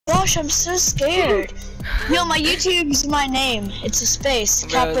gosh, I'm so scared. Yo, my YouTube is my name. It's a space,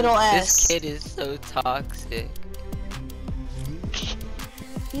 Bro, capital this S. kid is so toxic.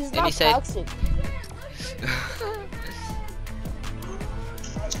 He's not toxic.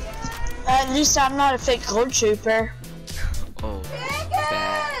 At least I'm not a fake gold trooper. Oh,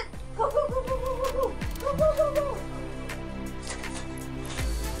 bad.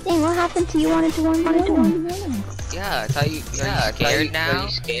 Dang, what happened to you wanted to one? Yeah, I thought you. Are you scared now? Are you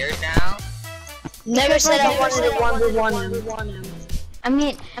scared now? Never said I wanted to one. I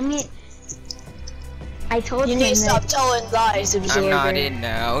mean, I told you him need to stop that. telling lies, Absorber. I'm not in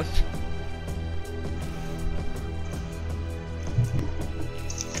now.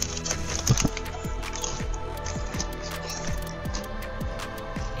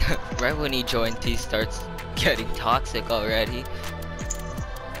 Right when he joins, he starts getting toxic already.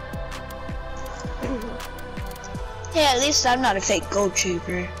 Hey, at least I'm not a fake gold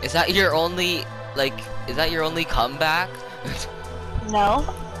trooper. Is that your only, is that your only comeback? No.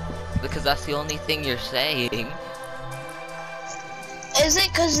 Because that's the only thing you're saying. Is it?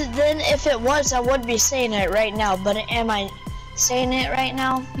 Because then if it was, I would be saying it right now. But am I saying it right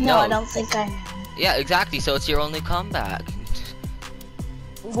now? No, I don't think I am. Yeah, exactly. So it's your only comeback.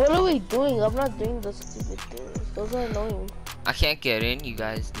 What are we doing? I'm not doing those stupid things. Those are annoying. I can't get in. You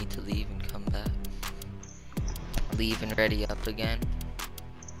guys need to leave and come back. Leave and ready up again.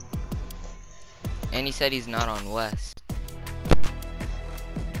 And he said he's not on West.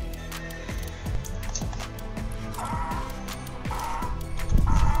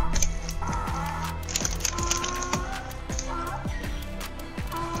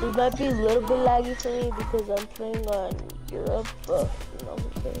 It might be a little bit laggy for me because I'm playing on Europe, but you know,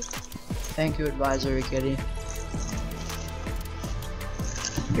 okay. Thank you, advisory kitty.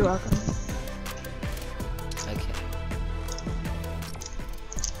 You're welcome. Okay.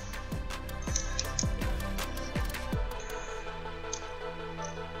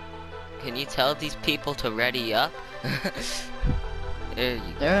 Can you tell these people to ready up? There you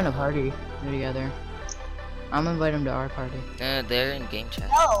go. They're in a party together. I'm inviting them to our party. They're in game chat.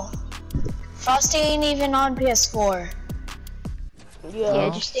 No. Frosty ain't even on PS4. Yeah,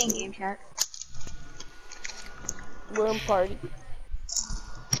 just stay in game chat. we're in party.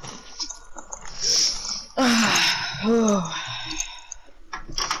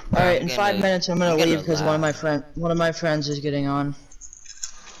 Alright, in 5 minutes I'm gonna leave because laugh. one of my friends is getting on.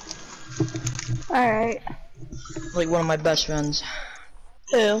 Alright. Like one of my best friends.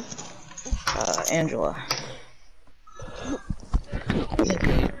 Who? Angela.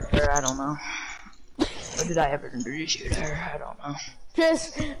 Or I don't know. Or did I ever introduce you to her? I don't know.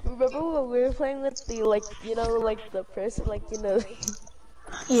 Chris, remember when we were playing with the, like, you know, like the person, like, you know,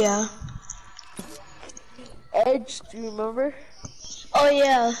 Yeah. Edge, do you remember? Oh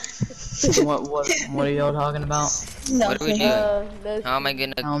yeah. What are y'all talking about? What are we doing? That's How am I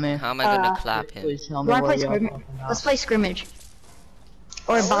gonna Tell me. clap him? Please tell You me wanna what play y'all scrimmage? talking about. Let's play scrimmage.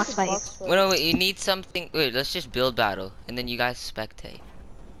 Or a box fight. Wait, you need something. Wait, let's just build battle, and then you guys spectate.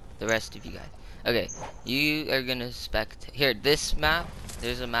 The rest of you guys. Okay, you are gonna spectate. Here, this map.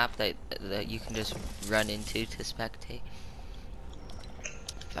 There's a map that you can just run into to spectate.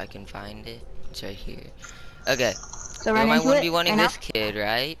 If I can find it, it's right here. Okay. So You run might into want to it. be wanting and this kid,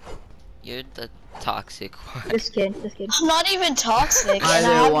 right? You're the toxic one. This kid. I'm not even toxic. and I Either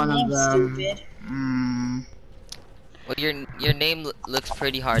have one a of name, them. stupid. Well, your name looks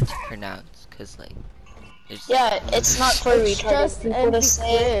pretty hard to pronounce, cause like. Yeah, it's not for retarded just people to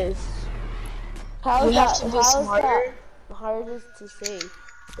say. How You is have that, to be how is smarter. that hardest to say?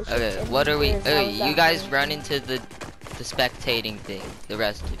 It's just Okay, what are we? Chris, how Okay, is you that guys hard? run into the spectating thing. The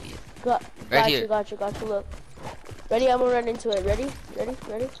rest of you. Got here. Got you, look. Ready, I'm gonna run into it. Ready?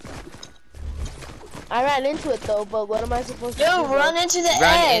 I ran into it though, but what am I supposed to do? Yo, run into the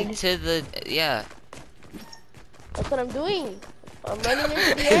Run egg. into the That's what I'm doing. I'm running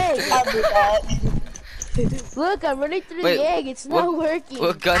into the egg. I'll do that. Look, I'm running through Wait, the egg. It's not working.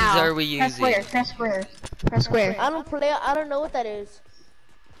 What guns Ow. are we Press using? square. Press square. I don't know what that is.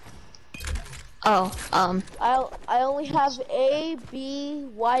 Oh, I only have A, B,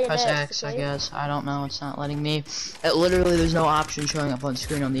 Y, and Press X. X, I okay? guess. I don't know. It's not letting me. It literally, there's no option showing up on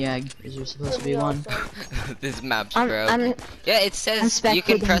screen on the egg. Is there supposed to be one? This map's I'm broken. Yeah, it says you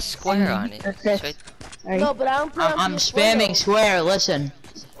can spectating press square on it. or It's Chris. right Sorry. No, but I don't play on I'm PS4 spamming though. square. Listen.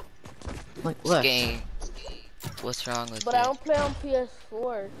 Look. this game. What's wrong with But it? I don't play on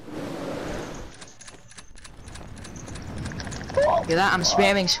PS4. Look at that. I'm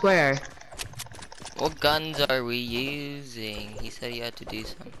spamming square. What guns are we using? He said he had to do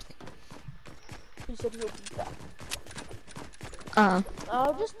something. He said he would be back.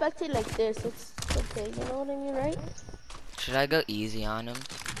 I'll just spectate like this. It's okay, you know what I mean, right? Should I go easy on him?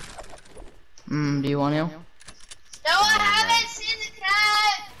 Do you want to? No, I haven't seen the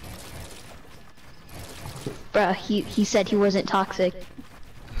cat. Bruh, he said he wasn't toxic.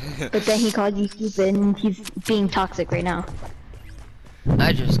 But then he called you stupid and he's being toxic right now.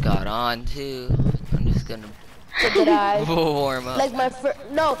 I just got on too. I'm just gonna So did I. warm up. Like my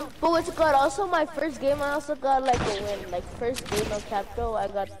no, but what's it called? Also my first game, I also got like a win. Like first game of Capco, I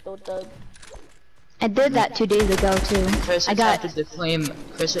got no dub. I did that 2 days ago too. Chris I got. attempted to claim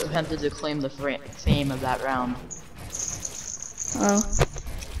the fame of that round. Oh.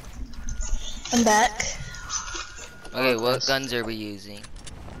 I'm back. Okay, what guns are we using?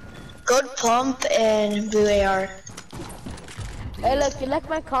 Gold pump and blue AR. Hey, look, you like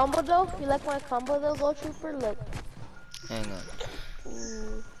my combo though? You like my combo though, Gold Trooper? Look. Hang on.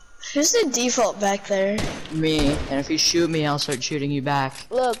 Who's the default back there? Me, and if you shoot me, I'll start shooting you back.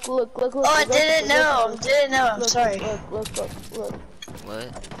 Look. Oh, I didn't know. I'm Look, sorry. Look.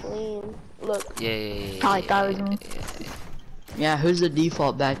 What? Clean. Look. Yeah. Probably thought it was me. Yeah, who's the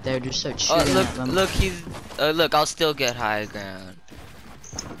default back there? Just start Oh, shooting at them. look, look, I'll still get high ground.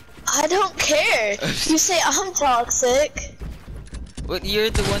 I don't care. You say I'm toxic. What? You're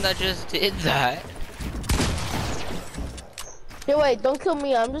the one that just did that. Hey, wait, don't kill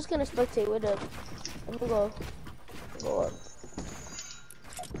me. I'm just gonna spectate. Wait up. I'm gonna go up.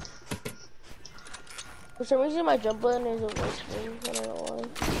 For some reason, my jump button isn't working. I don't know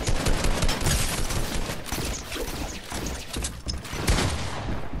why.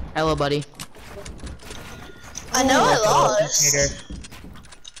 Hello, buddy. I know I lost.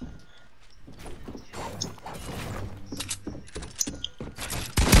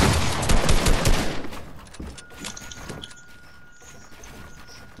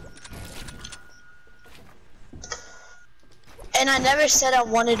 And I never said I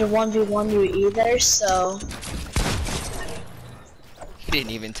wanted to 1v1 you either, so. You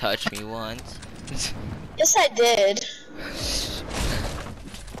didn't even touch me once. Yes, I did.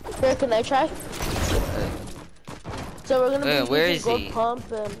 Here, can I try? So we're gonna be where using is gold he?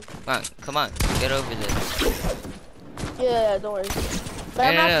 pump and Come on, get over this. yeah, don't worry.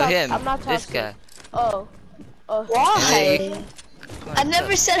 But No, him. I'm not This toxic. guy. Oh. Why? Come on, I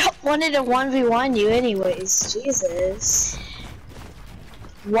never said I wanted to 1v1 you anyways. Jesus.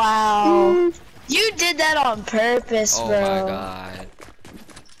 Wow. You did that on purpose, Oh bro. my god.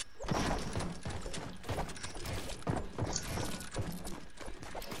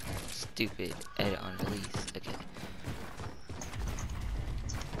 Stupid edit on release. Okay.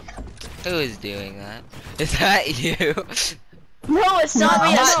 Who is doing that? Is that you? No, it's not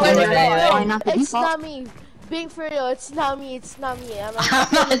me. I swear to God. Not the It's default. not me. Being for real, it's not me. I'm not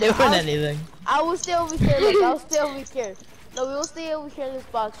doing anything. I will stay over here. Look, I'll stay over here. No, we will stay over here in this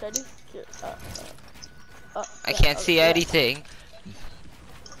box. Ready? Here. I can't see anything.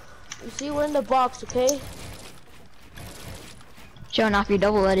 You see, we're in the box, okay? Showing off your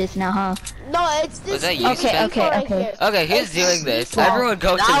double edits now, huh? No, it's this. Was that you, this Spec? default right Okay. here. Okay, who's It's doing this? default. Everyone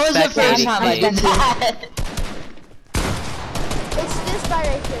go to That was the first spectating, time I please. did that. It's this guy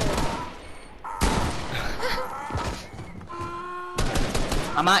right here.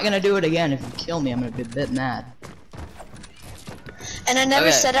 I'm not gonna do it again. If you kill me, I'm gonna be a bit mad. And I never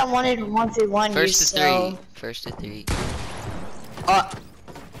Okay. said I wanted to 1v1 you, First to so. three. First to three.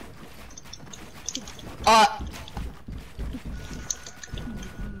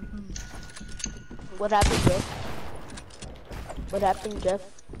 What happened, Jeff? What happened, Jeff?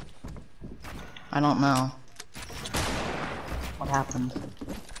 I don't know. What happened?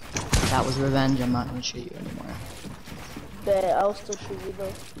 That was revenge. I'm not gonna shoot you anymore. Bet I'll still shoot you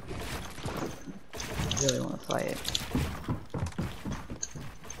though. I really want to fight.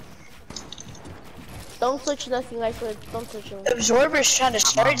 Don't touch nothing like that. Don't touch him. Absorber's trying to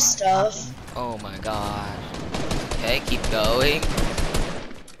start stuff. Oh my god. Okay, keep going.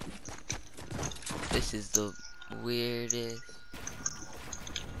 This is the weirdest.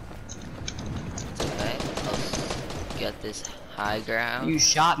 It's okay. I'll get this high ground. You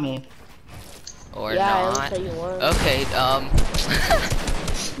shot me. Or Yeah, I will not. tell you what. Okay,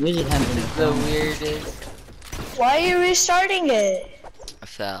 You just haven't this is the weirdest. Why are you restarting it? I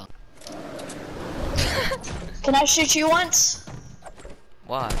fell. Can I shoot you once?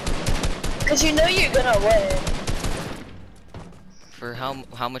 Why? Cause you know you're gonna win. For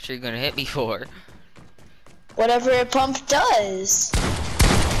how much are you gonna hit me for? Whatever a pump does.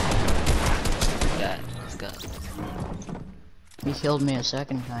 Yeah, let's go. He killed me a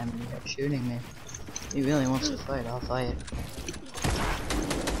second time and he kept shooting me. He really wants to fight. I'll fight.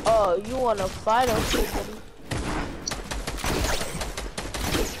 Oh, you wanna fight? Okay, buddy.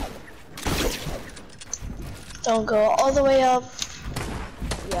 Don't go all the way up.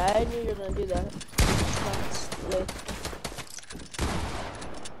 Yeah, I knew you were gonna do that. Wait.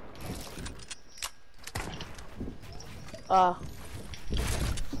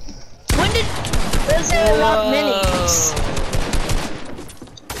 When was there allowed minis?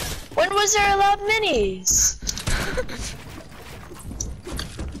 When was there allowed minis?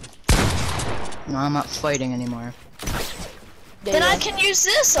 No, I'm not fighting anymore. Then I can use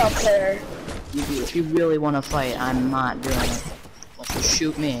this up there. If you really want to fight, I'm not doing it. Well, just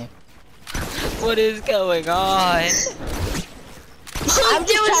shoot me. What is going on?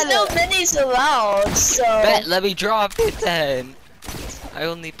 There was no minis allowed, so. Bet, let me drop it then. I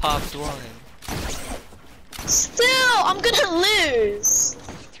only popped one. Still, I'm gonna lose.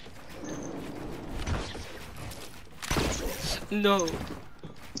 No.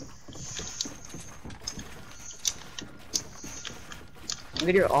 Look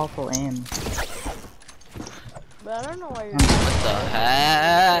at your awful aim. But I don't know why you're. What the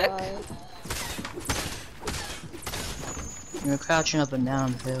heck? You're crouching up and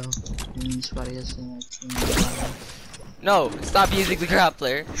down, Phil. And sweaty as thing. No, stop using the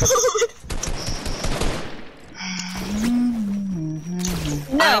grappler.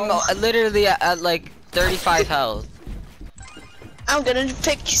 No. I'm literally at like 35 health. I'm gonna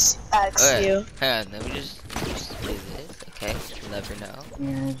pick Okay, you. hang on, let me just do this. Okay, you never know.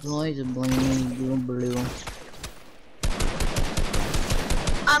 Yeah, it's always a blue.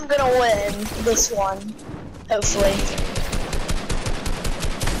 I'm gonna win this one, hopefully.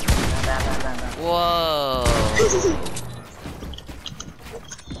 Whoa.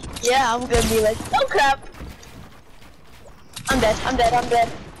 Yeah, I'm gonna be like, oh crap. I'm dead. I'm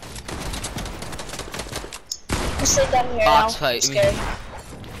stay down here Box now. fight I'm me. scared.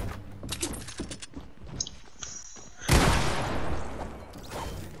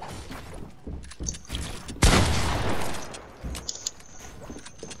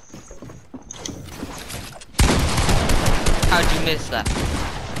 How'd you miss that?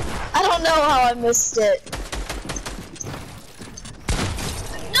 I don't know how I missed it.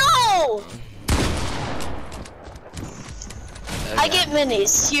 No! I get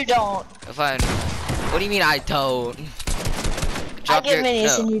minis, you don't. Fine. What do you mean I don't? I get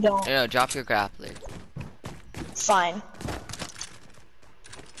minis and you don't. No, drop your grappler. Fine.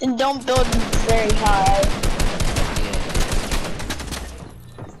 And don't build very high.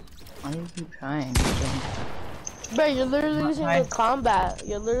 Why do you keep trying? Bro, you're literally using a combat.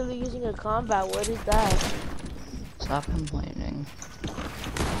 You're literally using a combat. What is that? Stop complaining.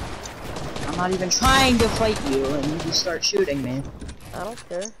 I'm not even trying to fight you, and you just start shooting me. I don't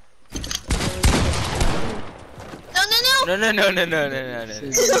care. No. No. No.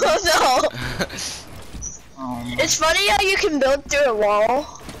 It's funny how you can build through a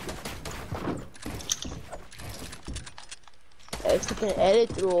wall. If you can edit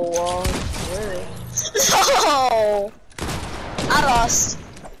through a wall, sure. No! I lost.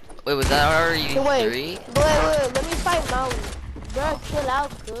 Wait, was that already 3? Wait, let me fight Maui. Bro, chill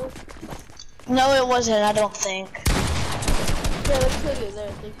out, dude. No, it wasn't, I don't think. Here, let me kill you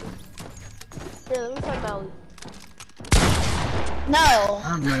there, thank you. Here, let me fight Maui. No.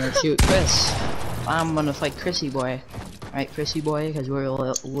 I'm gonna shoot Chris. I'm gonna fight Chrissy boy. Right, Chrissy boy, because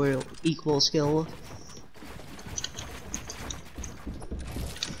we're equal skill.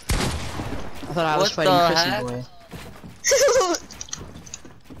 I thought I was What fighting the Chrissy heck? boy.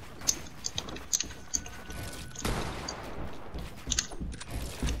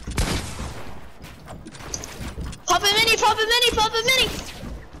 Pop a mini!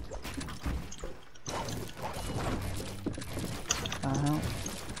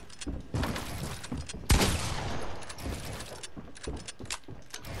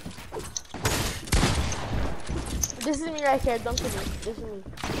 This is me right here, don't kill me. This is me.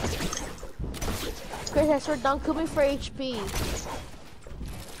 Chris, I swear, don't kill me for HP.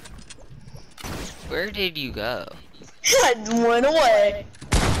 Where did you go? I went away.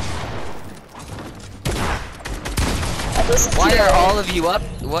 Why are all of you up?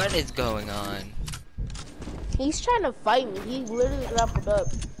 What is going on? He's trying to fight me. He literally grappled up.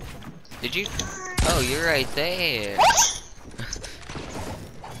 Did you? Oh, you're right there.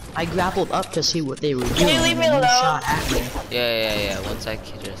 I grappled up to see what they were doing. Can you leave me and you alone? shot at me. Yeah. Once I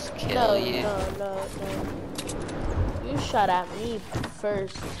can just kill No. you. You shot at me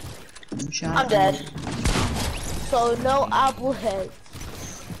first. You shot I'm at dead. me. So no apple head.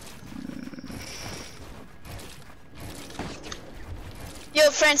 Yo,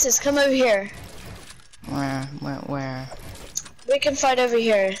 Francis, come over here. Where? We can fight over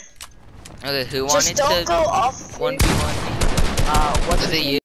here. Okay, who Just wanted don't to go off. 1v1 me? What's Was it you?